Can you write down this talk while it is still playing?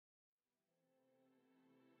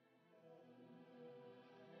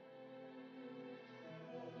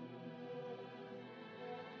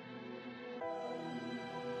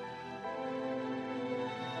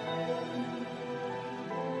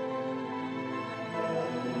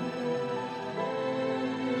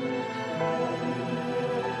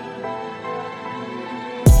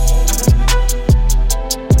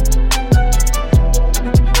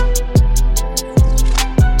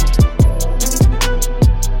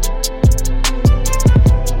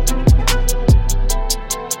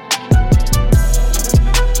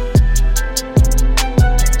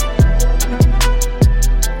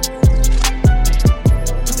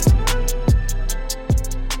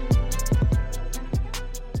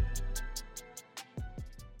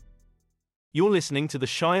You're listening to the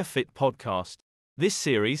Shire Fit podcast. This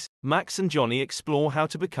series, Max and Johnny explore how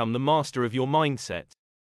to become the master of your mindset.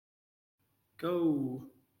 Go.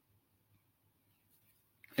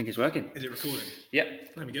 I think it's working. Is it recording?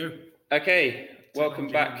 Yep. There we go. Okay, welcome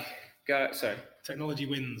Technology back. Sorry. Technology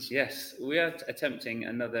wins. Yes, we are attempting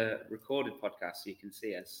another recorded podcast so you can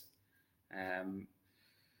see us.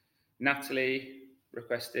 Natalie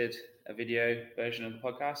requested a video version of the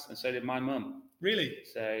podcast, and so did my mum. Really?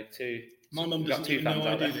 So my mum doesn't even know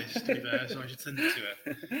I do this, to be fair, so I should send it to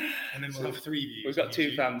her. And then we'll have 3 views. We've got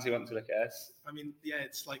 2 fans who want to look at us. I mean, yeah,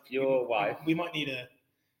 it's like your wife. We might need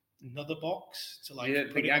another box to like. You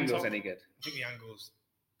don't think the angle's any good? I think the angle's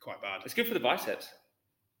quite bad. It's good for the biceps.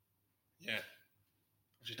 Yeah.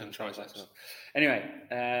 I've just done triceps. Anyway,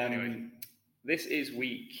 this is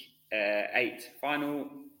week 8, final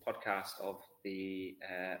podcast of the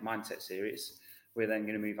mindset series. We're then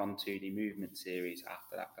going to move on to the movement series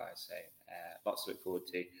after that, guys. So lots to look forward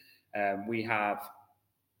to. We have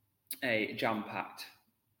a jam-packed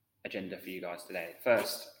agenda for you guys today.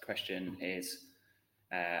 First question is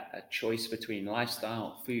a choice between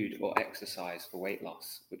lifestyle, food, or exercise for weight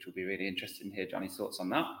loss, which will be really interesting to hear Johnny's thoughts on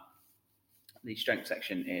that. The strength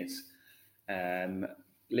section is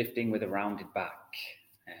lifting with a rounded back,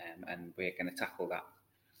 and we're going to tackle that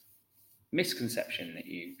misconception that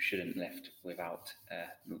you shouldn't lift without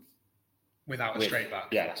a straight back.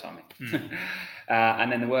 Yeah, that's what I mean. And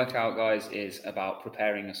then the workout, guys, is about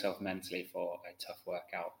preparing yourself mentally for a tough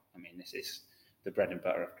workout. I mean, this is the bread and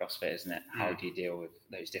butter of CrossFit, isn't it? How do you deal with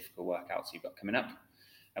those difficult workouts you've got coming up?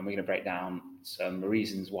 And we're going to break down some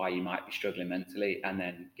reasons why you might be struggling mentally, and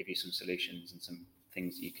then give you some solutions and some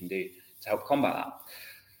things that you can do to help combat that.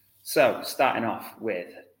 So, starting off with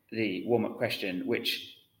the warm-up question,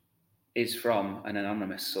 which is from an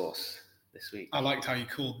anonymous source this week. I liked how you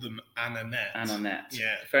called them Annette. Annette.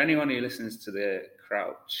 Yeah. For anyone who listens to the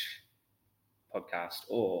Crouch podcast,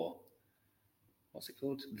 or what's it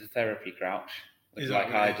called? The Therapy Crouch. Which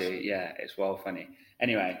like I do. Yeah, it's well funny.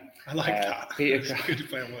 Anyway. I like that. Peter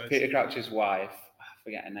Crouch's wife, I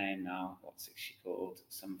forget her name now. What's she called?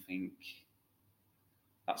 Something.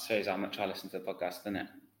 That shows how much I listen to the podcast, doesn't it?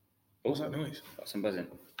 What's that noise? Got some buzzing.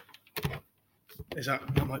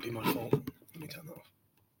 That might be my fault. Let me turn that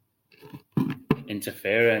off.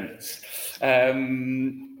 Interference.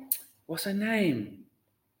 What's her name?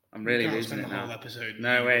 I'm really losing it now. Episode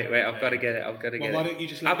no, wait. I've got to get it. Why don't you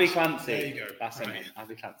just Abby Clancy. There you go. That's her name.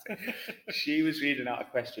 Abby Clancy. She was reading out a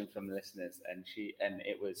question from the listeners, and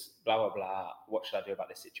it was blah blah blah. What should I do about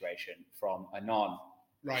this situation? From Anon.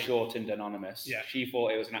 Right. Shortened anonymous. Yeah. She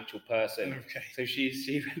thought it was an actual person. Okay. So she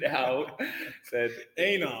read it out, said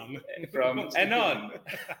Anon from Anon.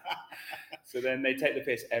 So then they take the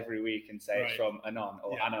piss every week and say it's from Anon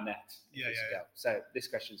or Anonette. Yeah. So this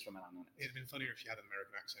question's from Anonette. It'd have been funnier if you had an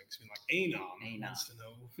American accent. It's been like Anon wants to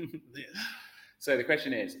know this. So the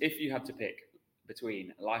question is, if you had to pick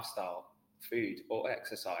between lifestyle, food, or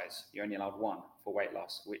exercise, you're only allowed one for weight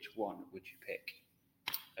loss. Which one would you pick?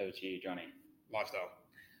 Over to you, Johnny. Lifestyle.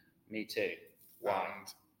 Me too. Why? And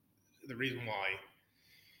the reason why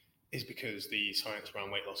is because the science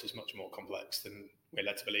around weight loss is much more complex than we're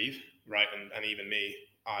led to believe, right? And even me,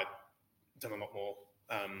 I've done a lot more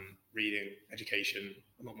reading, education,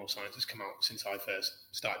 a lot more science has come out since I first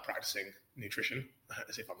started practicing nutrition,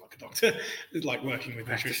 as if I'm like a doctor, like working with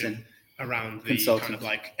nutrition around the kind of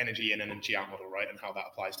like energy in and energy out model, right? And how that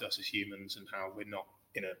applies to us as humans, and how we're not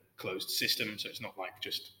in a closed system. So it's not like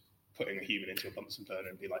just putting a human into a Bunsen burner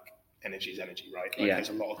and be like, energy is energy, right? Like there's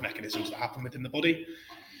a lot of mechanisms that happen within the body.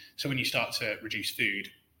 So when you start to reduce food,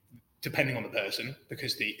 depending on the person,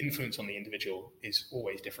 because the influence on the individual is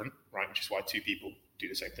always different, right? Which is why 2 people do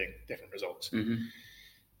the same thing, different results. Mm-hmm.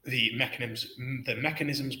 The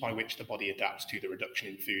mechanisms by which the body adapts to the reduction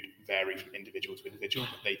in food vary from individual to individual,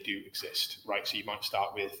 but they do exist, right? So you might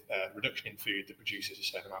start with a reduction in food that produces a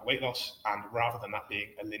certain amount of weight loss, and rather than that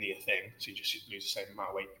being a linear thing, so you just lose the same amount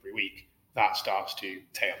of weight every week, that starts to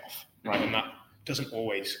tail off, right? And that doesn't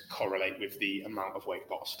always correlate with the amount of weight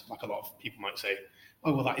lost. Like a lot of people might say,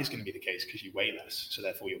 oh, well, that is going to be the case because you weigh less, so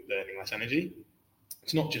therefore you're burning less energy.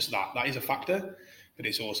 It's not just that. That is a factor, but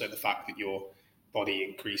it's also the fact that your body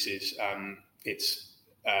increases it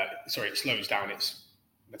slows down its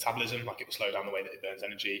metabolism, like it will slow down the way that it burns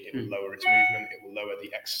energy, it will lower its movement, it will lower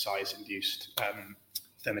the exercise-induced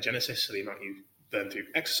thermogenesis, so the amount you burn through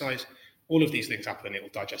exercise. All of these things happen. It will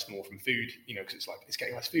digest more from food, because it's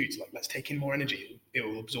getting less food. So let's take in more energy. It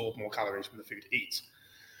will absorb more calories from the food it eats.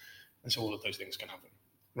 And so all of those things can happen,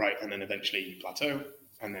 right? And then eventually you plateau,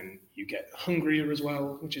 and then you get hungrier as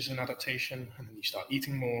well, which is an adaptation. And then you start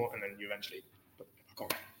eating more, and then you eventually put it back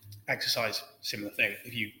exercise, similar thing.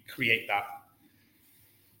 If you create that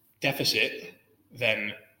deficit,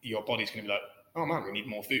 then your body's going to be like, oh man, we need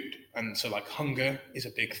more food. And so like hunger is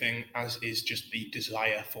a big thing, as is just the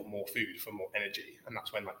desire for more food, for more energy. And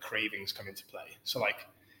that's when like cravings come into play. So like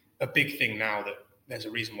a big thing now, that there's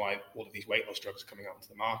a reason why all of these weight loss drugs are coming out into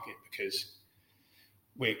the market, because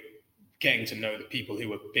we're getting to know that people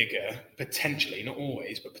who are bigger potentially, not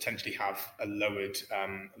always, but potentially have a lowered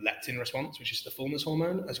leptin response, which is the fullness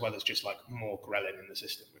hormone, as well as just like more ghrelin in the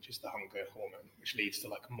system, which is the hunger hormone, which leads to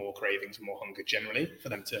like more cravings and more hunger generally for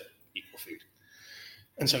them to eat more food.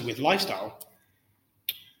 And so with lifestyle,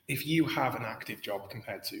 if you have an active job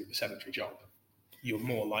compared to a sedentary job, you're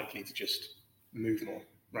more likely to just move more,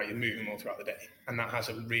 right? You're moving more throughout the day. And that has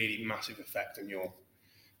a really massive effect on your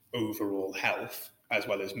overall health, as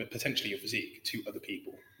well as potentially your physique to other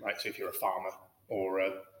people, right? So if you're a farmer or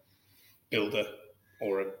a builder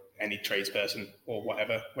or any tradesperson or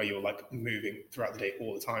whatever, where you're like moving throughout the day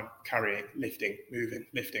all the time, carrying, lifting,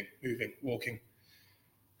 moving, walking,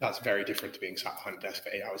 that's very different to being sat behind a desk for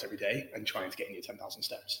 8 hours every day and trying to get in your 10,000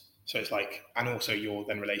 steps. So it's like, and also your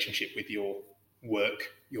then relationship with your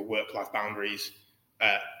work-life boundaries,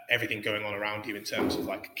 everything going on around you in terms of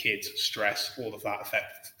like kids, stress, all of that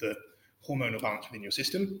affect the hormonal balance within your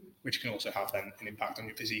system, which can also have then an impact on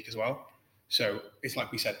your physique as well. So it's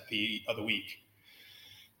like we said the other week,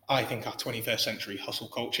 I think our 21st century hustle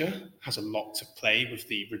culture has a lot to play with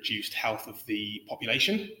the reduced health of the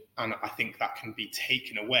population. And I think that can be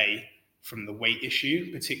taken away from the weight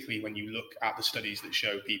issue, particularly when you look at the studies that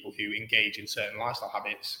show people who engage in certain lifestyle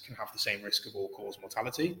habits can have the same risk of all-cause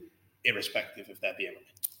mortality, irrespective of their BMI.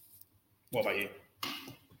 What about you?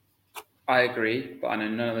 I agree, but I know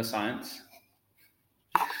none of the science.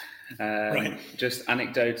 Right. Just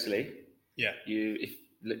anecdotally, yeah, if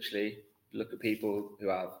literally look at people who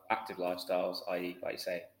have active lifestyles, i.e., like you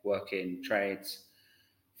say, work in trades,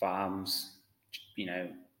 farms,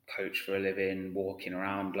 coach for a living, walking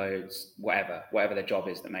around loads, whatever their job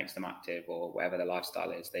is that makes them active, or whatever their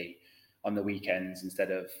lifestyle is, they on the weekends,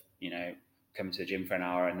 instead of coming to the gym for an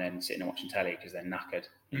hour and then sitting and watching telly because they're knackered,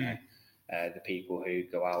 the people who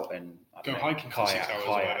go out and go hiking for 6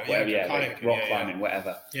 hours, rock climbing,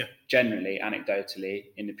 whatever. Yeah. Generally, anecdotally,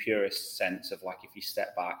 in the purest sense of like, if you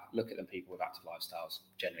step back, look at them, people with active lifestyles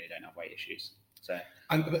generally don't have weight issues. So,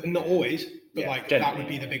 but not always, but that would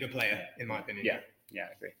be the bigger player, in my opinion. Yeah,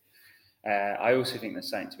 I agree. I also think there's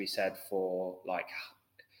something to be said for like,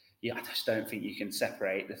 I just don't think you can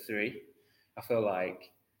separate the three. I feel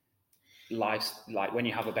like when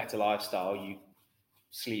you have a better lifestyle, you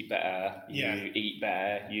sleep better, you eat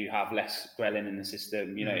better, you have less ghrelin in the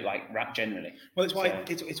system, generally. Well, it's why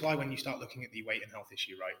it's why when you start looking at the weight and health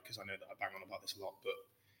issue, right? Because I know that I bang on about this a lot, but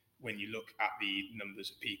when you look at the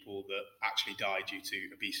numbers of people that actually die due to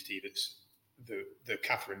obesity, that's the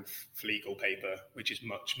Catherine Flegel paper, which is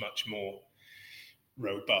much, much more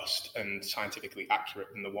robust and scientifically accurate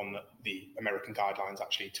than the one that the American guidelines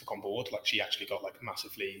actually took on board. Like, she actually got like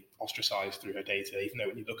massively ostracized through her data, even though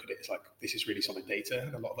when you look at it, it's like, this is really solid data,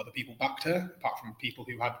 and a lot of other people backed her, apart from people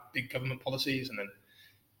who had big government policies. And then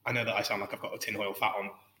I know that I sound like I've got a tinfoil hat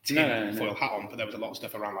on, but there was a lot of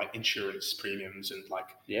stuff around like insurance premiums and like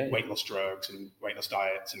weight loss drugs and weight loss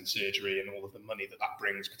diets and surgery and all of the money that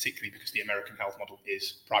brings, particularly because the American health model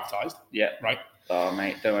is privatized. Yeah. Right. Oh,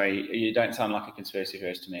 mate, don't worry. You don't sound like a conspiracy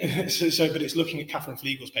theorist to me. But it's looking at Catherine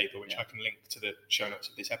Flegel's paper, which I can link to the show notes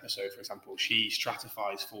of this episode, for example. She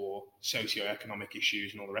stratifies for socioeconomic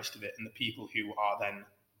issues and all the rest of it. And the people who are then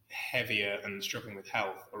heavier and struggling with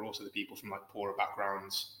health are also the people from like poorer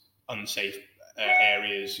backgrounds, unsafe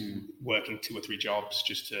areas, working 2 or 3 jobs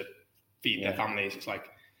just to feed their families. It's like,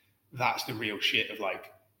 that's the real shit of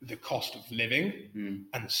like the cost of living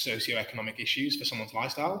and socioeconomic issues for someone's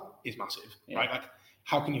lifestyle is massive, right? Like,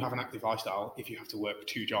 how can you have an active lifestyle if you have to work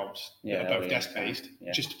 2 jobs that are both desk based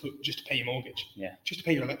just to pay your mortgage, just to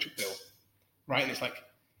pay your electric bill, right? And it's like,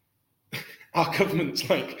 our government's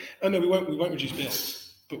like, oh no, we won't reduce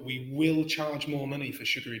bills, but we will charge more money for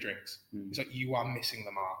sugary drinks. It's like, you are missing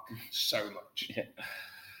the mark so much.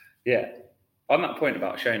 Yeah. On that point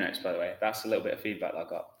about show notes, by the way, that's a little bit of feedback that I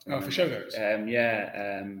got. Oh, for show notes?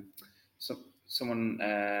 Someone...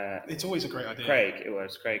 it's always a great idea.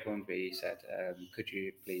 Craig Hornby said, could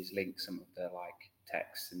you please link some of the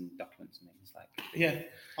texts and documents and things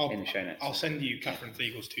in the show notes? I'll send you Catherine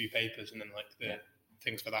Flegel's 2 papers and then the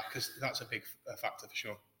things for that, because that's a big factor for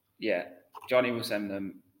sure. Yeah, Johnny will send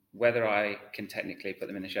them. Whether I can technically put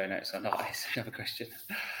them in the show notes or not is another question.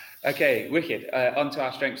 Okay, wicked. On to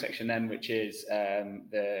our strength section then, which is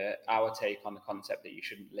our take on the concept that you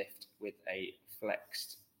shouldn't lift with a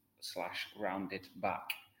flexed /rounded back.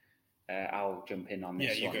 I'll jump in on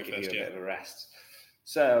this one and give first, you a bit of a rest.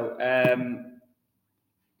 So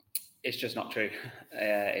it's just not true,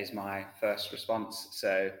 is my first response.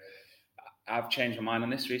 So I've changed my mind on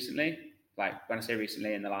this recently. Like when I say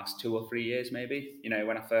recently, in the last 2 or 3 years, maybe. You know,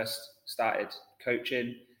 when I first started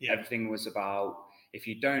coaching, everything was about if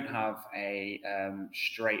you don't have a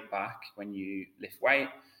straight back when you lift weight,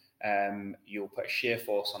 you'll put a shear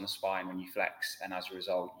force on the spine when you flex, and as a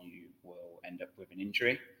result, you will end up with an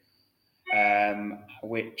injury,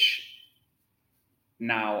 which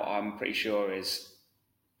now I'm pretty sure is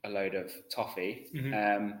a load of toffee.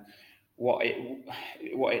 What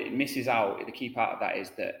it misses out, the key part of that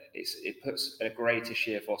is that it puts a greater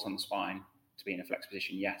shear force on the spine to be in a flex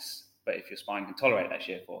position, yes. But if your spine can tolerate that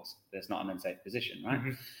shear force, there's not an unsafe position, right?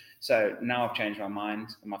 So now I've changed my mind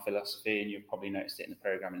and my philosophy, and you've probably noticed it in the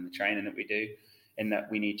programming and the training that we do, in that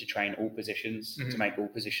we need to train all positions to make all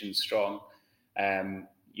positions strong.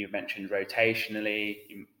 You mentioned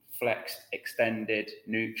rotationally, flexed, extended,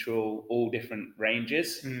 neutral, all different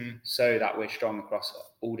ranges, so that we're strong across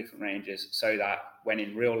all different ranges, so that when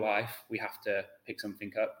in real life we have to pick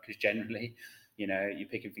something up, because generally, you know, you're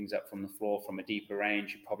picking things up from the floor from a deeper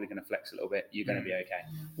range, you're probably going to flex a little bit, you're going to be okay.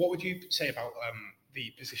 What would you say about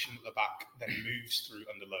the position that the back then moves through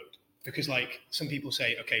under load? Because like some people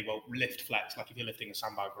say, okay, well, lift flex, like if you're lifting a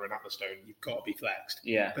sandbag or an atlas stone, you've got to be flexed.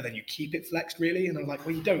 Yeah. But then you keep it flexed really. And I'm like,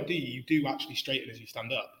 well, you don't, do you? You do actually straighten as you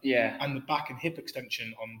stand up. Yeah. And the back and hip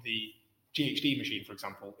extension on the GHD machine, for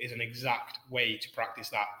example, is an exact way to practice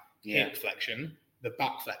that hip flexion, the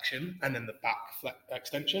back flexion, and then the back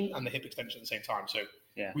extension and the hip extension at the same time. So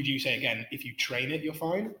would you say, again, if you train it, you're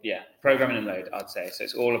fine? Yeah. Programming and load, I'd say. So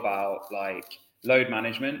it's all about like load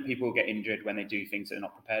management. People get injured when they do things that they're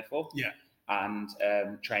not prepared for. Yeah. And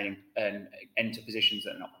training and enter positions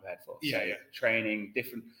that they're not prepared for. Yeah, so training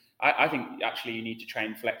different. I think actually you need to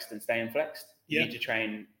train flexed and staying flexed. You need to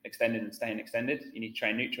train extended and staying extended. You need to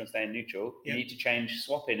train neutral and staying neutral. You need to change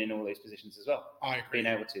swapping in all those positions as well. I agree. Being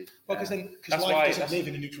able to. Well, because life doesn't live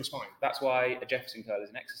in a neutral spine. That's why a Jefferson curl is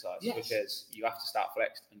an exercise, because you have to start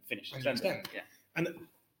flexed and finish extended. Yeah. And,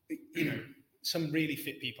 you know, some really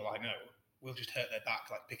fit people I know will just hurt their back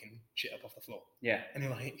like picking shit up off the floor. Yeah. And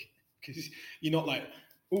you're like, because you're not like,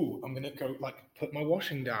 oh, I'm going to go like put my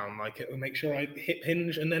washing down, like it will make sure I hip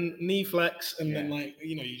hinge and then knee flex. And then like,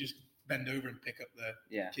 you know, you just bend over and pick up the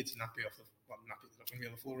kid's nappy off the, nappy's not going to be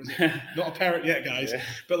on the floor, is it? Not a parent yet, guys.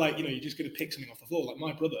 But like, you know, you're just going to pick something off the floor. Like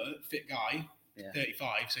my brother, fit guy,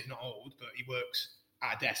 35, so he's not old, but he works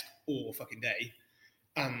at a desk all fucking day.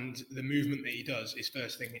 And the movement that he does is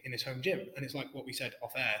first thing in his home gym. And it's like what we said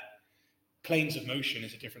off air, planes of motion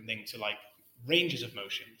is a different thing to like ranges of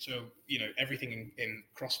motion. So, you know, everything in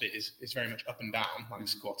CrossFit is very much up and down, like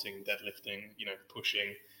squatting, deadlifting, you know,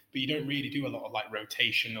 pushing, but you don't really do a lot of like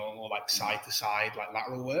rotational or like side to side, like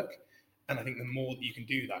lateral work. And I think the more that you can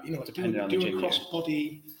do that, you know, do a cross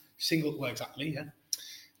body single, well, exactly. Yeah.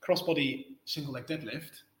 Cross body single leg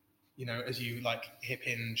deadlift, you know, as you like hip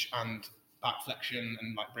hinge and back flexion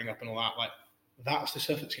and like bring up and all that, like that's the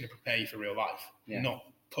stuff that's going to prepare you for real life, not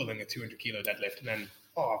pulling a 200 kilo deadlift and then,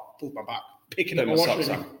 oh, I pulled my back, picking up my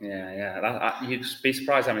washing. Yeah. You'd be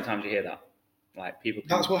surprised how many times you hear that. Like people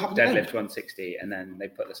can deadlift 160 and then they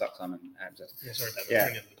put the socks on and bringing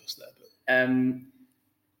the dust there.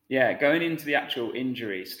 But going into the actual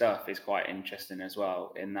injury stuff is quite interesting as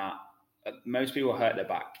well, in that most people hurt their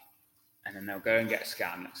back and then they'll go and get a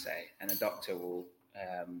scan, let's say, and the doctor will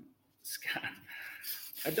scan.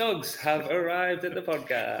 Our dogs have arrived at the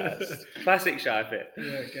podcast. Classic Shy Fit.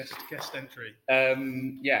 Yeah, guest entry.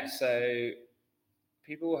 So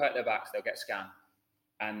people will hurt their backs, they'll get a scan,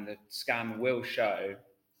 and the scan will show,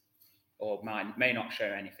 or may not show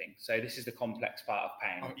anything. So this is the complex part of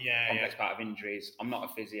pain, complex part of injuries. I'm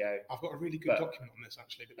not a physio. I've got a really good document on this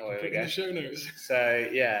actually, but you can put in the show notes. So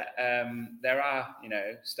there are, you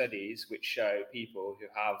know, studies which show people who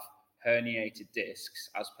have herniated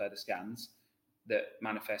discs, as per the scans, that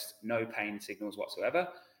manifest no pain signals whatsoever.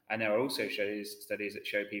 And there are also studies that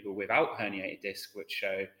show people without herniated disc, which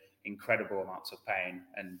show incredible amounts of pain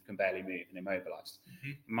and can barely move and immobilized.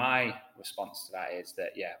 My response to that is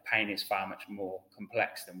that, pain is far much more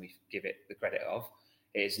complex than we give it the credit of.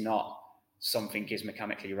 It is not something is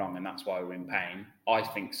mechanically wrong and that's why we're in pain. I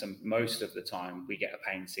think most of the time we get a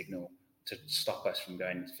pain signal to stop us from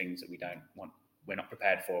going into things that we don't want, we're not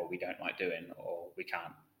prepared for, we don't like doing, or we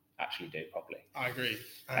can't actually do properly. I agree.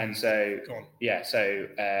 And so,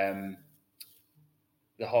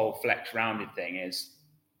 the whole flex rounded thing is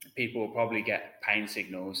people will probably get pain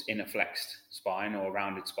signals in a flexed spine or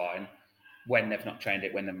rounded spine when they've not trained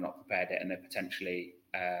it, when they've not prepared it, and they're potentially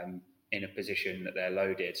in a position that they're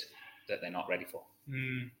loaded that they're not ready for.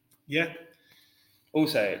 Yeah.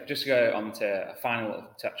 Also, just to go on to a final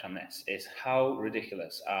touch on this, is how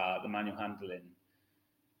ridiculous are the manual handling.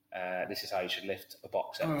 This is how you should lift a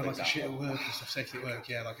box up. Oh, for like example. a shit at work and stuff, safety at work.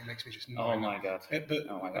 Yeah, like it makes me just. Oh my god! But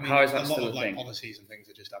I mean, how is that a still lot a of like thing? policies and things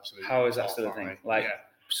are just absolutely. How is that still a thing? Right? Like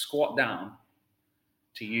squat down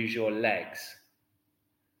to use your legs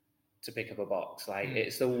to pick up a box. Like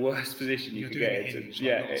it's the worst position you could get into.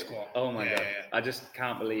 Not a squat. Oh my god! Yeah. I just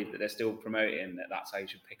can't believe that they're still promoting that. That's how you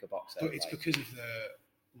should pick a box up. But it's because of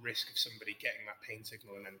the risk of somebody getting that pain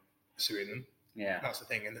signal and then suing them. Yeah, that's the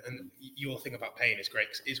thing. And your thing about pain is great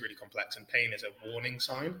because it is really complex, and pain is a warning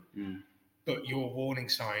sign. But your warning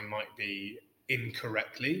sign might be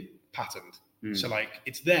incorrectly patterned. So like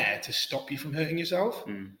it's there to stop you from hurting yourself,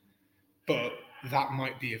 but that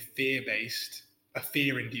might be a fear-induced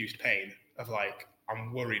pain of like,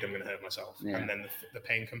 I'm worried I'm going to hurt myself. And then the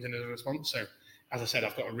pain comes in as a response. So as I said,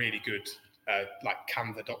 I've got a really good like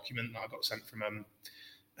Canva document that I got sent from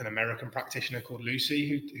an American practitioner called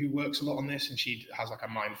Lucy who works a lot on this, and she has like a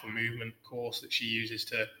mindful movement course that she uses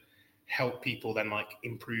to help people then like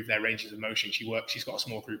improve their ranges of motion. She's got a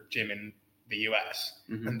small group gym in the US,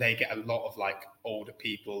 and they get a lot of like older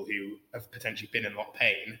people who have potentially been in a lot of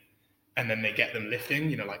pain, and then they get them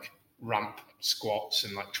lifting, like ramp squats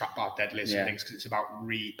and like trap bar deadlifts and things, because it's about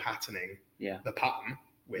repatterning the pattern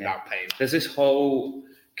without pain. There's this whole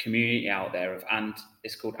community out there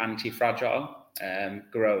it's called Anti-Fragile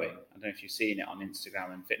growing. I don't know if you've seen it on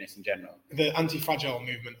Instagram and fitness in general. The Anti-Fragile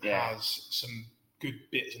movement has some good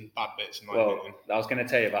bits and bad bits in my opinion. I was going to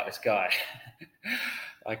tell you about this guy.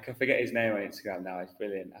 I forget his name on Instagram now. It's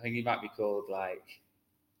brilliant. I think he might be called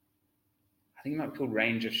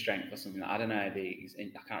Range of Strength or something. I don't know. I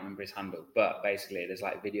can't remember his handle, but basically there's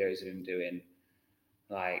like videos of him doing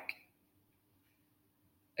like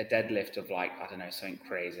a deadlift of like, I don't know, something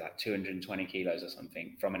crazy, like 220 kilos or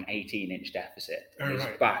something from an 18-inch deficit. His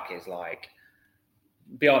back is like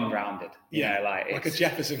beyond rounded. Like a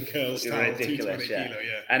Jefferson curl style, ridiculous. 220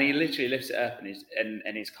 kilo, And he literally lifts it up,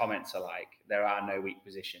 and his comments are like, there are no weak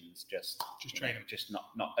positions, just train them, just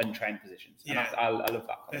not untrained positions. And I love that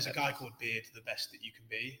concept. There's a guy called Beard, the best that you can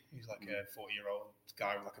be. He's like a 40-year-old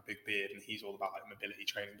guy with like a big beard, and he's all about like mobility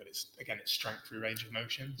training, but it's strength through range of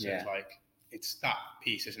motion. So it's like, it's that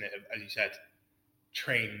piece, isn't it? As you said,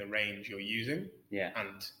 train the range you're using.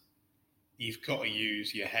 And you've got to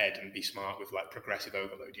use your head and be smart with like progressive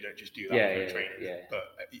overload. You don't just do that for training. But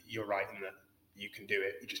you're right in that you can do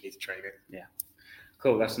it. You just need to train it. Yeah.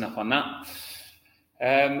 Cool. That's enough on that.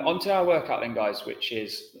 On to our workout then, guys, which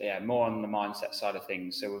is more on the mindset side of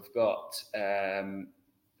things. So we've got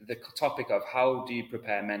the topic of how do you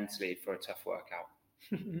prepare mentally for a tough workout?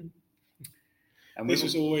 And this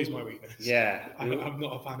was always my weakness. Yeah. I'm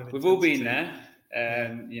not a fan of it. We've all been there.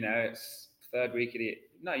 It's third week of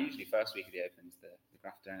usually first week of the Open's the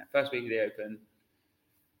graph doing it. First week of the Open,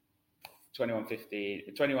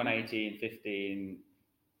 21:18, 15,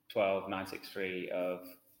 12, 963 of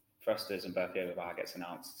thrusters and burpee over bar gets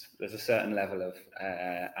announced. There's a certain level of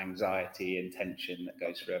anxiety and tension that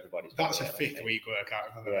goes through everybody's body. That's a fifth week workout,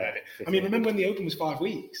 if I've ever heard it. I mean, remember when the Open was 5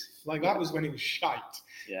 weeks? Like, that was when it was shite.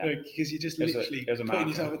 Yeah. Because you're just literally putting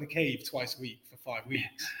yourself in the cave twice a week for 5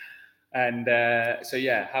 weeks. And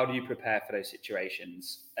how do you prepare for those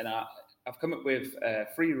situations? And I've come up with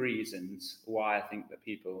 3 reasons why I think that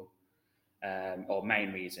people, or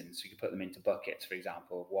main reasons, you can put them into buckets, for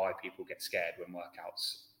example, why people get scared when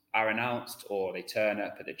workouts are announced, or they turn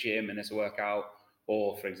up at the gym and there's a workout,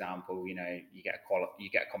 or for example, you get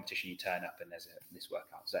a competition, you turn up and there's this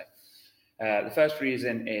workout. So the first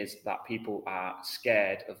reason is that people are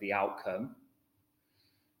scared of the outcome,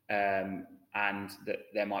 and that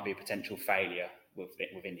there might be a potential failure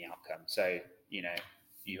within the outcome. So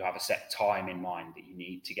you have a set time in mind that you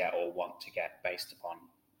need to get or want to get based upon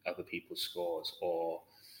other people's scores, or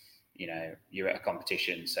you're at a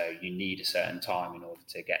competition, so you need a certain time in order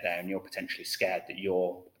to get there, and you're potentially scared that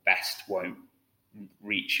your best won't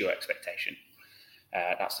reach your expectation.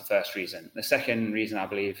 That's the first reason. The second reason I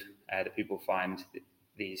believe that people find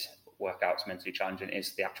these workouts mentally challenging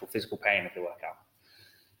is the actual physical pain of the workout.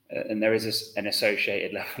 And there is an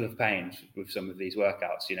associated level of pain with some of these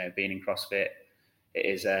workouts. Being in CrossFit, it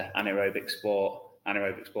is an anaerobic sport.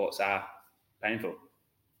 Anaerobic sports are painful.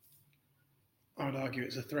 I would argue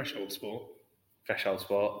it's a threshold sport. Threshold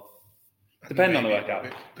sport. Depending on the workout.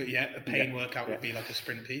 But a pain workout would be like a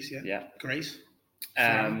sprint piece, Grace.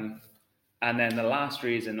 And then the last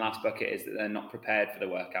bucket is that they're not prepared for the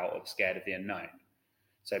workout, or scared of the unknown.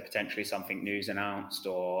 So potentially something new's announced,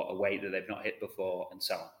 or a weight that they've not hit before, and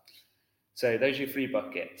so on. So those are your 3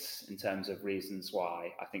 buckets in terms of reasons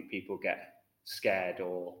why I think people get scared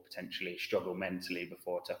or potentially struggle mentally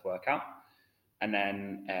before a tough workout. And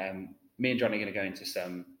then me and Johnny are going to go into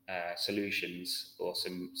some solutions or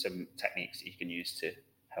some techniques that you can use to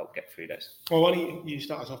help get through those. Well, why don't you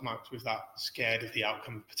start us off, Max, with that scared of the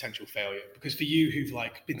outcome, potential failure? Because for you, who've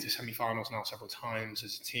like been to semi-finals now several times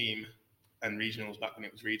as a team and regionals back when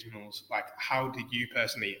it was regionals, like how did you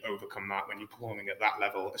personally overcome that when you're performing at that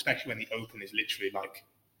level, especially when the Open is literally like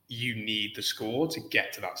you need the score to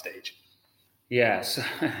get to that stage? Yeah, so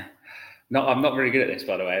I'm not very good at this,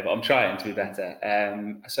 by the way, but I'm trying to be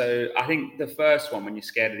better. So I think the first one, when you're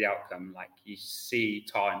scared of the outcome, like you see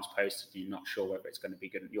times posted, you're not sure whether it's going to be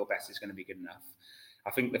good, your best is going to be good enough.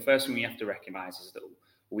 I think the first thing we have to recognise is that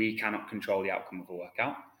we cannot control the outcome of a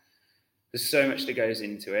workout. There's so much that goes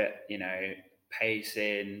into it, you know,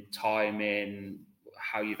 pacing, timing,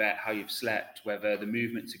 how you've slept, whether the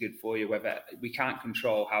movements are good for you, whether we can't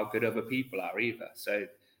control how good other people are either. So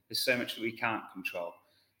there's so much that we can't control.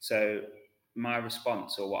 So my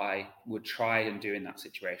response, or what I would try and do in that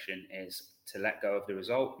situation, is to let go of the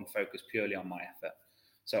result and focus purely on my effort.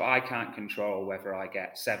 So I can't control whether I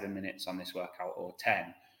get 7 minutes on this workout or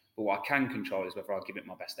 10, but what I can control is whether I'll give it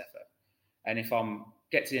my best effort. And if I'm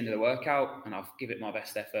get to the end of the workout and I'll give it my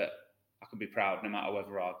best effort, I can be proud no matter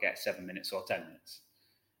whether I'll get 7 minutes or 10 minutes.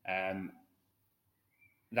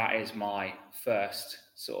 That is my first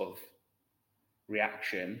sort of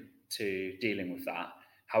reaction to dealing with that.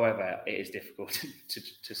 However, it is difficult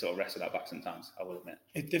to sort of wrestle that back sometimes, I will admit.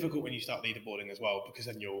 It's difficult when you start leaderboarding as well, because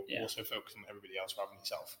then you're also focused on everybody else rather than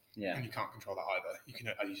yourself. Yeah. And you can't control that either. You can,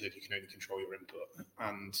 as you said, you can only control your input.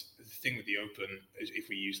 And the thing with the Open is, if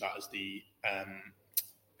we use that as the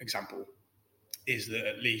example, is that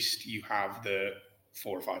at least you have the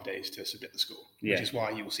 4 or 5 days to submit the score, which is why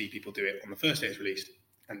you will see people do it on the first day it's released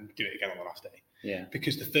and do it again on the last day. Yeah.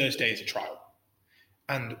 Because the first day is a trial.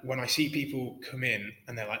 And when I see people come in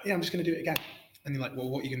and they're like, yeah, I'm just going to do it again. And you're like, well,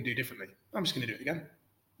 what are you going to do differently? I'm just going to do it again.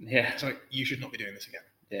 Yeah. It's like, you should not be doing this again.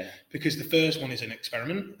 Yeah. Because the first one is an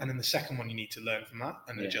experiment. And then the second one, you need to learn from that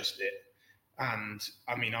and adjust it. And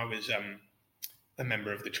I mean, I was a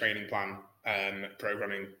member of the training plan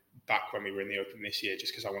programming back when we were in the Open this year,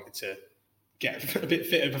 just because I wanted to get a bit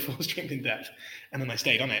fitter before strength in depth. And then I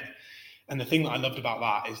stayed on it. And the thing that I loved about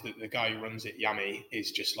that is that the guy who runs it, Yami,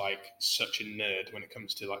 is just like such a nerd when it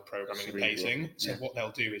comes to like programming and pacing. So what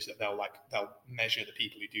they'll do is that they'll measure the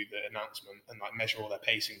people who do the announcement and like measure all their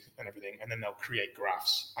pacing and everything, and then they'll create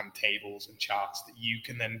graphs and tables and charts that you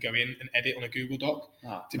can then go in and edit on a Google Doc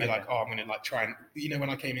to be like, oh, I'm going to like try and, you know,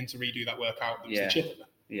 when I came in to redo that workout, there was the chipper.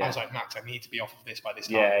 I was like, Max, I need to be off of this by this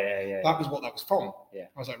time. That was what that was from. I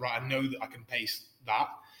was like, right, I know that I can pace that.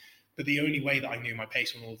 But the only way that I knew my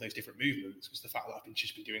pace on all of those different movements was the fact that I've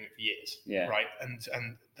just been doing it for years, right? And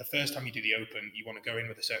the first time you do the Open, you want to go in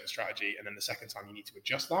with a certain strategy, and then the second time you need to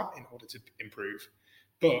adjust that in order to improve.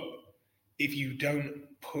 But if you don't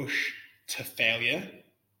push to failure,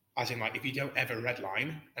 as in like if you don't ever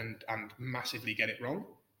redline and massively get it wrong,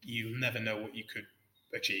 you'll never know what you could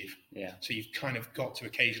achieve. Yeah. So you've kind of got to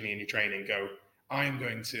occasionally in your training go, I am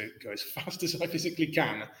going to go as fast as I physically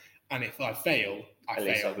can. And if I fail, I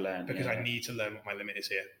fail because I need to learn what my limit is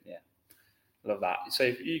here. Yeah, love that. So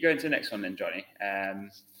if you go into the next one then, Johnny,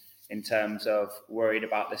 in terms of worried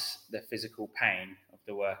about the physical pain of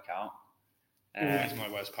the workout. Always my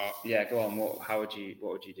worst part. Yeah, go on. What would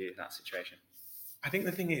you do in that situation? I think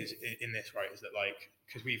the thing is in this, right, is that like,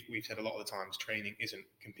 because we've said a lot of the times training isn't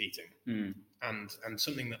competing. And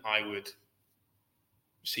something that I would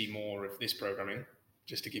see more of this programming,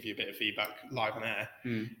 just to give you a bit of feedback live on air,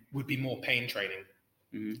 would be more pain training.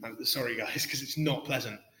 Sorry guys, because it's not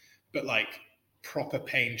pleasant, but like proper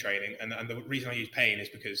pain training. And the reason I use pain is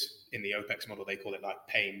because in the OPEX model, they call it like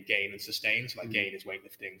pain, gain and sustain. So like gain is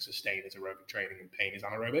weightlifting, sustain is aerobic training, and pain is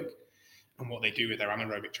anaerobic. And what they do with their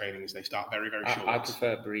anaerobic training is they start very, very short. I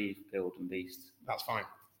prefer breathe, build and beast. That's fine.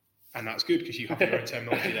 And that's good because you have your own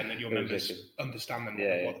terminology then that your members understand what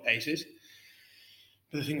the pace is.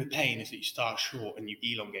 But the thing with pain is that you start short and you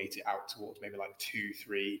elongate it out towards maybe like 2,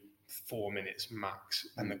 3, 4 minutes max.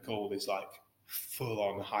 And the goal is like full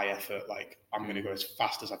on high effort. Like I'm going to go as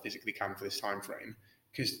fast as I physically can for this time frame.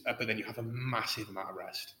 But then you have a massive amount of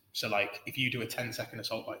rest. So like if you do a 10-second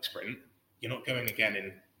assault bike sprint, you're not going again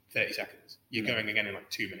in 30 seconds. You're going again in like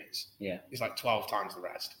 2 minutes. Yeah. It's like 12 times the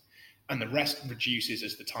rest. And the rest reduces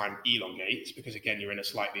as the time elongates because again, you're in a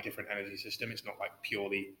slightly different energy system. It's not like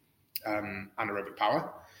purely anaerobic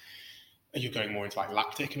power, and you're going more into like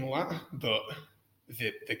lactic and all that. But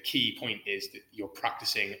the key point is that you're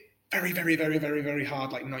practicing very, very, very, very, very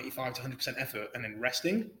hard, like 95 to 100% effort, and then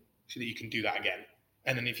resting so that you can do that again.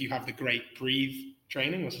 And then if you have the great breathe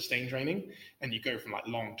training or sustain training, and you go from like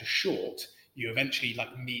long to short, you eventually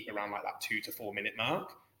like meet around like that 2 to 4 minute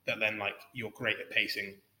mark, that then like you're great at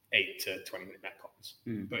pacing 8 to 20 minute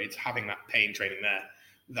metcons. But it's having that pain training there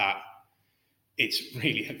that it's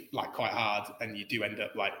really like quite hard, and you do end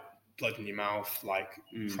up like blood in your mouth, like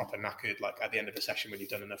proper knackered, like at the end of a session when you've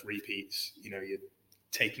done enough repeats, you know, you're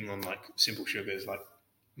taking on like simple sugars. Like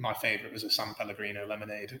my favorite was a San Pellegrino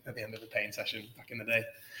lemonade at the end of a pain session back in the day.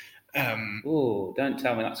 Oh, don't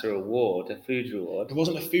tell me that's a reward, a food reward. It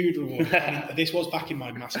wasn't a food reward. I mean, this was back in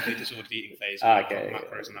my massively disordered eating phase, Okay,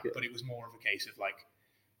 macros and that, but it was more of a case of like,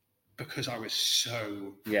 because I was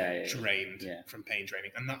so drained from pain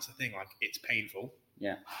training. And that's the thing, like it's painful.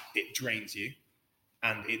 Yeah. It drains you,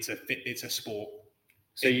 and it's a sport.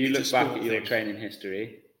 So you look back at your training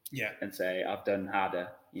history, and say, I've done harder,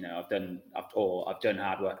 you know, I've done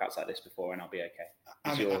hard workouts like this before, and I'll be okay.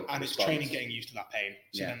 And it's training getting used to that pain.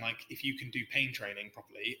 So then, like, if you can do pain training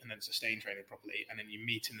properly and then sustain training properly, and then you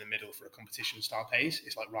meet in the middle for a competition style pace,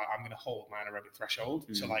 it's like, right, I'm going to hold my anaerobic threshold.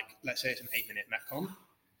 So, like, let's say it's an 8-minute metcon.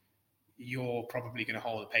 You're probably going to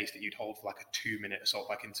hold a pace that you'd hold for like a 2-minute assault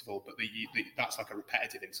bike interval, but that's like a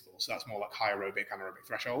repetitive interval. So that's more like high aerobic, anaerobic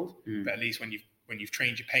threshold. But at least when you've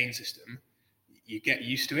trained your pain system, you get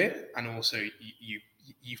used to it, and also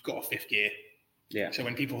you've got a fifth gear. Yeah. So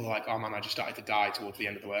when people are like, "Oh man, I just started to die towards the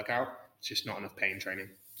end of the workout," it's just not enough pain training.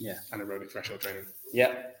 Yeah. And aerobic threshold training.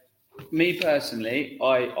 Yeah. Me personally,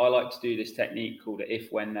 I like to do this technique called a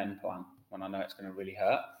if, when, then plan when I know it's going to really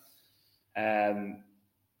hurt.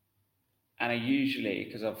 And I usually,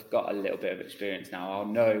 because I've got a little bit of experience now, I'll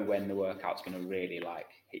know when the workout's going to really like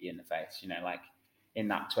hit you in the face. You know, like in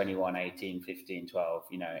that 21, 18, 15, 12,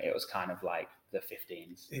 you know, it was kind of like the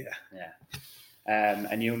 15s. Yeah. Yeah.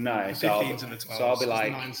 And you'll know. The 15s and the 12s. So I'll be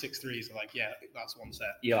like, the 9-6-3s are like, yeah, that's one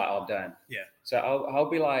set. You're like, I'm done. Yeah. So I'll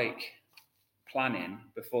be like planning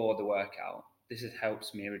before the workout. This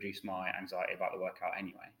helps me reduce my anxiety about the workout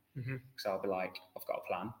anyway. So I'll be like, I've got a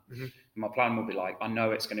plan. My plan will be like, I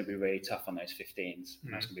know it's going to be really tough on those 15s,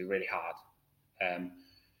 and it's going to be really hard.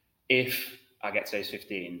 If I get to those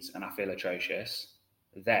 15s and I feel atrocious,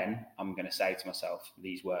 then I'm going to say to myself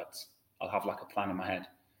these words. I'll have like a plan in my head,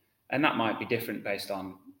 and that might be different based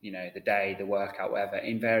on, you know, the day, the workout, whatever.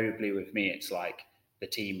 Invariably with me, it's like the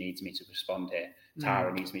team needs me to respond here.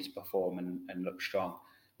 Tara needs me to perform and look strong.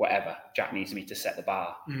 Whatever. Jack needs me to set the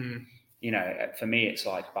bar. You know, for me, it's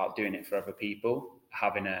like about doing it for other people,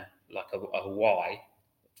 having a why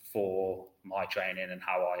for my training and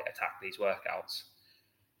how I attack these workouts.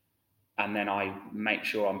 And then I make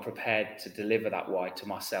sure I'm prepared to deliver that why to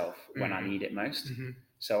myself when I need it most.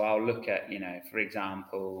 So I'll look at, you know, for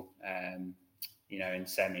example, you know, in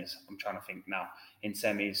semis, I'm trying to think now, in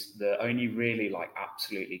semis, the only really like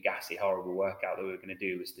absolutely gassy, horrible workout that we were going to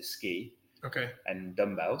do was the ski. And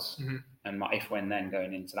dumbbells. And my if, when, then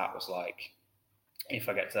going into that was like, if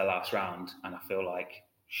I get to the last round and I feel like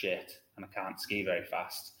shit and I can't ski very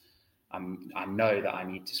fast, I know that I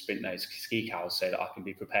need to sprint those ski cows so that I can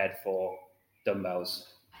be prepared for dumbbells,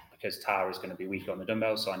 because Tara is going to be weaker on the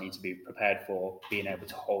dumbbells, so I need to be prepared for being able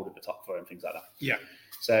to hold at the top for her and things like that. Yeah.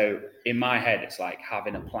 So in my head, it's like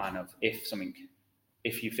having a plan of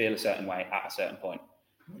if you feel a certain way at a certain point,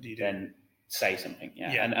 what do you do? Then say something.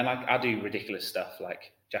 And I do ridiculous stuff,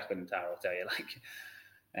 like Jack and Tara will tell you,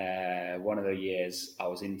 like one of the years I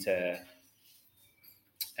was into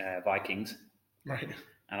Vikings, right?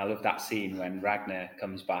 And I love that scene when Ragnar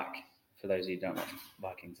comes back. For those who don't watch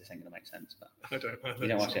Vikings, this ain't gonna make sense, but I don't. You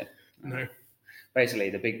don't watch it? No. Basically,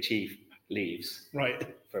 the big chief leaves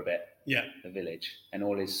for a bit. Yeah. The village, and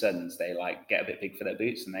all his sons, they like get a bit big for their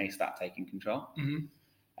boots and they start taking control.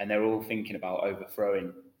 And they're all thinking about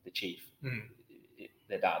overthrowing the chief,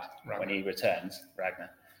 their dad, when he returns.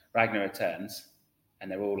 Ragnar returns, and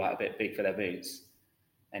they're all like a bit big for their boots.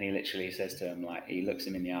 And he literally says to him, like, he looks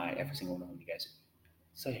him in the eye, every single one of them, he goes,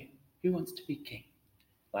 "So, who wants to be king?"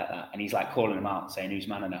 Like that. And he's like calling them out, saying, "Who's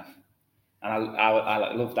man enough?" And I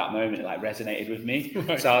like loved that moment. It like resonated with me.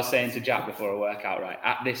 So I was saying to Jack before a workout, right,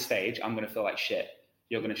 at this stage, I'm going to feel like shit.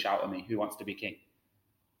 You're going to shout at me, "Who wants to be king?"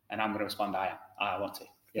 And I'm going to respond, I want to.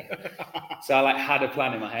 Yeah. So I like had a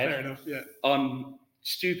plan in my head. Fair enough. Yeah. On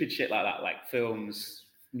stupid shit like that, like films,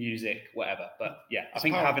 music, whatever. But yeah, I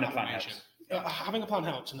think having a plan helps. Having a plan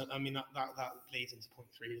helps, and I mean that leads into point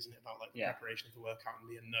 3, isn't it? About like the preparation of the workout and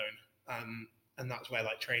the unknown. And that's where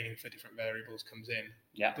like training for different variables comes in.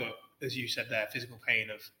 Yeah. But as you said there, physical pain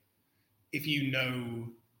of, if you know,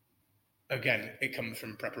 again, it comes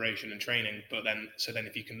from preparation and training. But then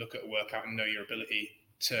if you can look at a workout and know your ability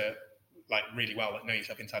to like really well, like know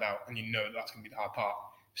yourself inside out, and you know that's going to be the hard part,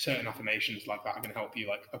 certain affirmations like that are going to help you.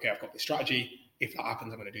 Like, okay, I've got this strategy. If that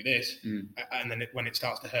happens, I'm going to do this. And then when it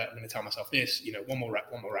starts to hurt, I'm going to tell myself this, one more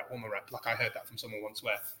rep, one more rep, one more rep. Like I heard that from someone once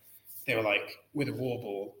where they were like, with a war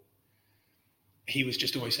ball, he was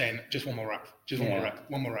just always saying, just one more rep, just one more rep,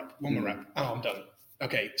 one more rep, one more rep. Oh, I'm done.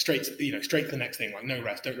 Okay, straight to the next thing. Like no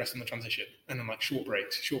rest, don't rest on the transition. And I'm like, short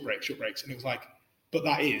breaks. And it was like, but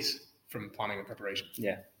that is from planning and preparation.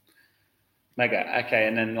 Yeah. Mega. Okay.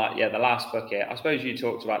 And then the last bucket, I suppose you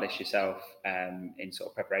talked about this yourself in sort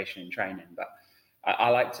of preparation and training, but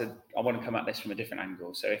I want to come at this from a different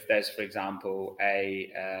angle. So if there's, for example,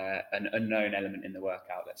 an unknown element in the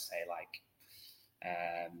workout, let's say like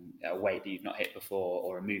a weight that you've not hit before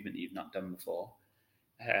or a movement that you've not done before,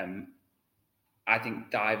 I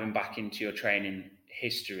think diving back into your training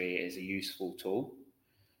history is a useful tool.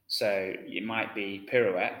 So it might be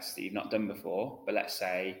pirouettes that you've not done before, but let's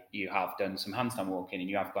say you have done some handstand walking and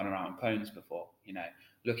you have gone around pones before,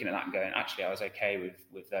 looking at that and going, actually, I was okay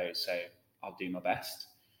with those, so I'll do my best.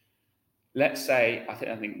 Let's say, I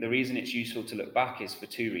think the reason it's useful to look back is for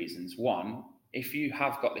two reasons. One, if you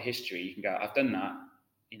have got the history, you can go, I've done that,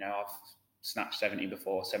 I've snatched 70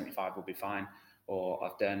 before, 75 will be fine, or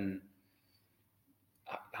I've done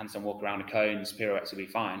handstand walk around the cones, pirouettes will be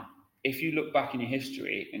fine. If you look back in your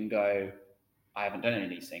history and go, I haven't done any of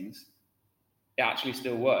these things, it actually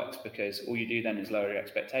still works because all you do then is lower your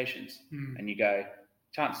expectations. And you go,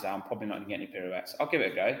 chances are I'm probably not going to get any pirouettes. I'll give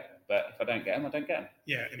it a go, but if I don't get them, I don't get them.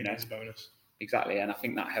 Yeah, it's a bonus. Exactly. And I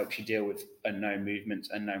think that helps you deal with unknown movements,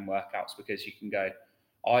 unknown workouts, because you can go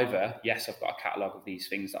either, yes, I've got a catalogue of these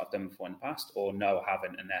things that I've done before in the past, or no, I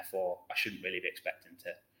haven't, and therefore I shouldn't really be expecting to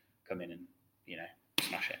come in and,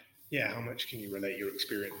 smash it. Yeah, how much can you relate your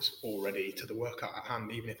experience already to the workout at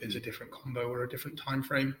hand, even if it's a different combo or a different time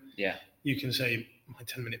frame? Yeah. You can say my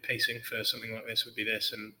 10-minute pacing for something like this would be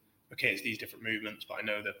this, and okay, it's these different movements, but I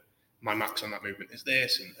know that my max on that movement is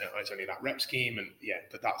this, and it's only that rep scheme, and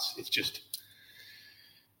but that's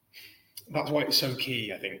why it's so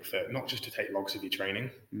key, I think, for not just to take logs of your training,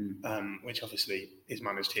 which obviously is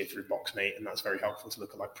managed here through Boxmate, and that's very helpful to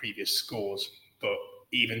look at like previous scores, but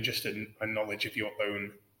even just a knowledge of your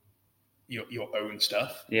own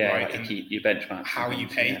stuff, right? Like and keep your benchmark, how you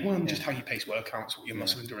pace, just how you pace workouts, what your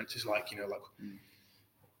muscle endurance is like,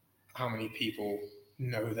 how many people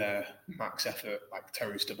know their max effort, like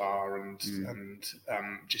toes to bar and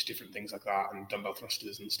just different things like that, and dumbbell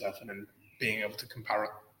thrusters and stuff, and then being able to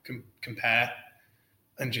compare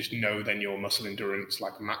and just know then your muscle endurance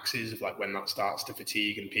like maxes of like when that starts to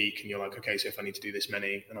fatigue and peak, and you're like, okay, so if I need to do this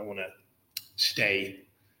many and I want to stay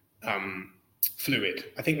fluid.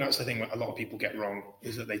 I think that's the thing that a lot of people get wrong,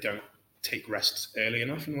 is that they don't take rests early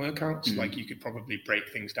enough in workouts. Like you could probably break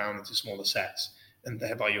things down into smaller sets, and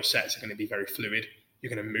thereby your sets are going to be very fluid.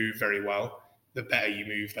 You're going to move very well. The better you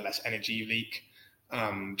move, the less energy you leak,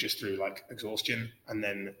 just through like exhaustion. And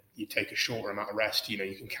then you take a shorter amount of rest. You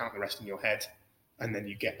can count the rest in your head, and then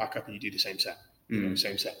you get back up and you do the same set.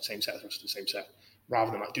 Same set of thrust, the same set,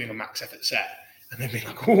 rather than like doing a max effort set and then being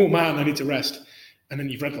like, oh man, I need to rest. And then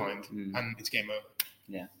you've redlined and it's game over.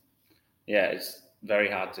 Yeah. Yeah, it's very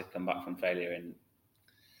hard to come back from failure in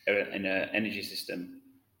an energy system,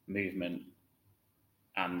 movement,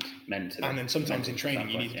 and mentally. And then sometimes in training,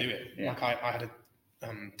 you need to do it. Yeah. Like I had a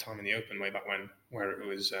time in the Open way back when, where it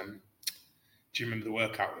was, do you remember the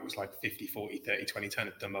workout? It was like 50, 40, 30, 20, 10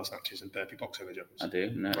 of dumbbell snatches and burpee box over jumps. I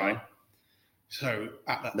do, no. Right? So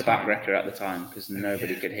at that the time, backbreaker at the time, because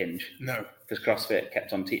nobody could hinge. No. Because CrossFit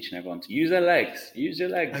kept on teaching everyone to use their legs, use your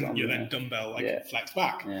legs. And you then dumbbell flex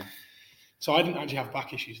back. Yeah. So I didn't actually have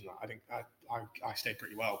back issues in that. I think I stayed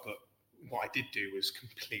pretty well, but what I did do was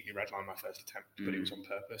completely redline my first attempt, but it was on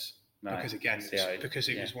purpose. Right. Because again,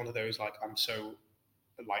 it was one of those, like, I'm so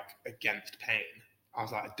like against pain. I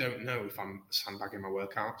was like, I don't know if I'm sandbagging my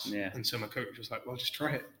workouts. Yeah. And so my coach was like, well, just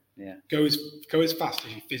try it. Yeah. Go as fast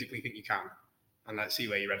as you physically think you can, and let's see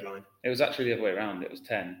where you redline. It was actually the other way around. It was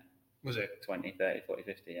 10. Was it? 20, 30, 40,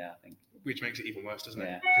 50, yeah, I think. Which makes it even worse, doesn't it?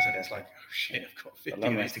 Yeah. Because then it's like, oh shit, I've got 50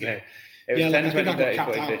 minutes to go. It was 10, 20, 30,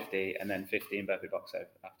 40, 50, and then 50 in burpee box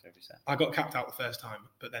after every set. I got capped out the first time,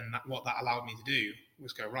 but then what that allowed me to do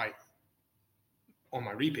was go, right, on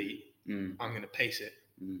my repeat, I'm going to pace it.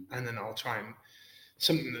 And then I'll try and,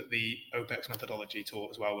 something that the OPEX methodology taught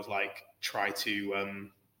as well was like, try to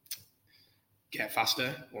get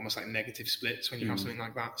faster, almost like negative splits when you have something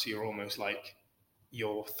like that. So you're almost like,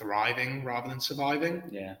 you're thriving rather than surviving.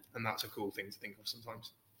 Yeah. And that's a cool thing to think of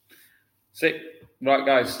sometimes. Sick. Right,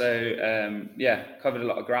 guys. So, covered a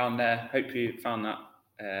lot of ground there. Hope you found that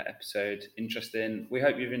episode interesting. We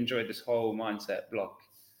hope you've enjoyed this whole mindset blog.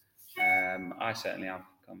 I certainly have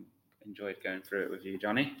come enjoyed going through it with you,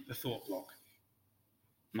 Johnny. The thought block.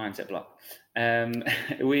 Mindset block.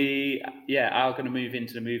 We are going to move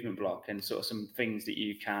into the movement block, and sort of some things that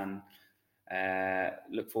you can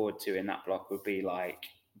look forward to in that block would be like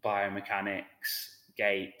biomechanics,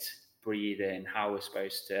 gait, breathing, how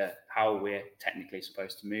we're technically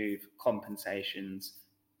supposed to move, compensations,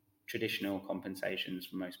 traditional compensations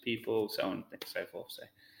for most people, so on and so forth. So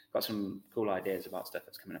got some cool ideas about stuff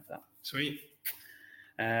that's coming up for that. Sweet.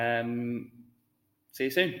 See you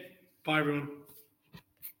soon. Bye, everyone.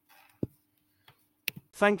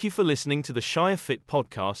 Thank you for listening to the Shire Fit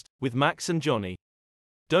podcast with Max and Johnny.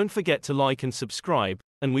 Don't forget to like and subscribe,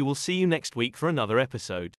 and we will see you next week for another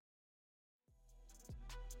episode.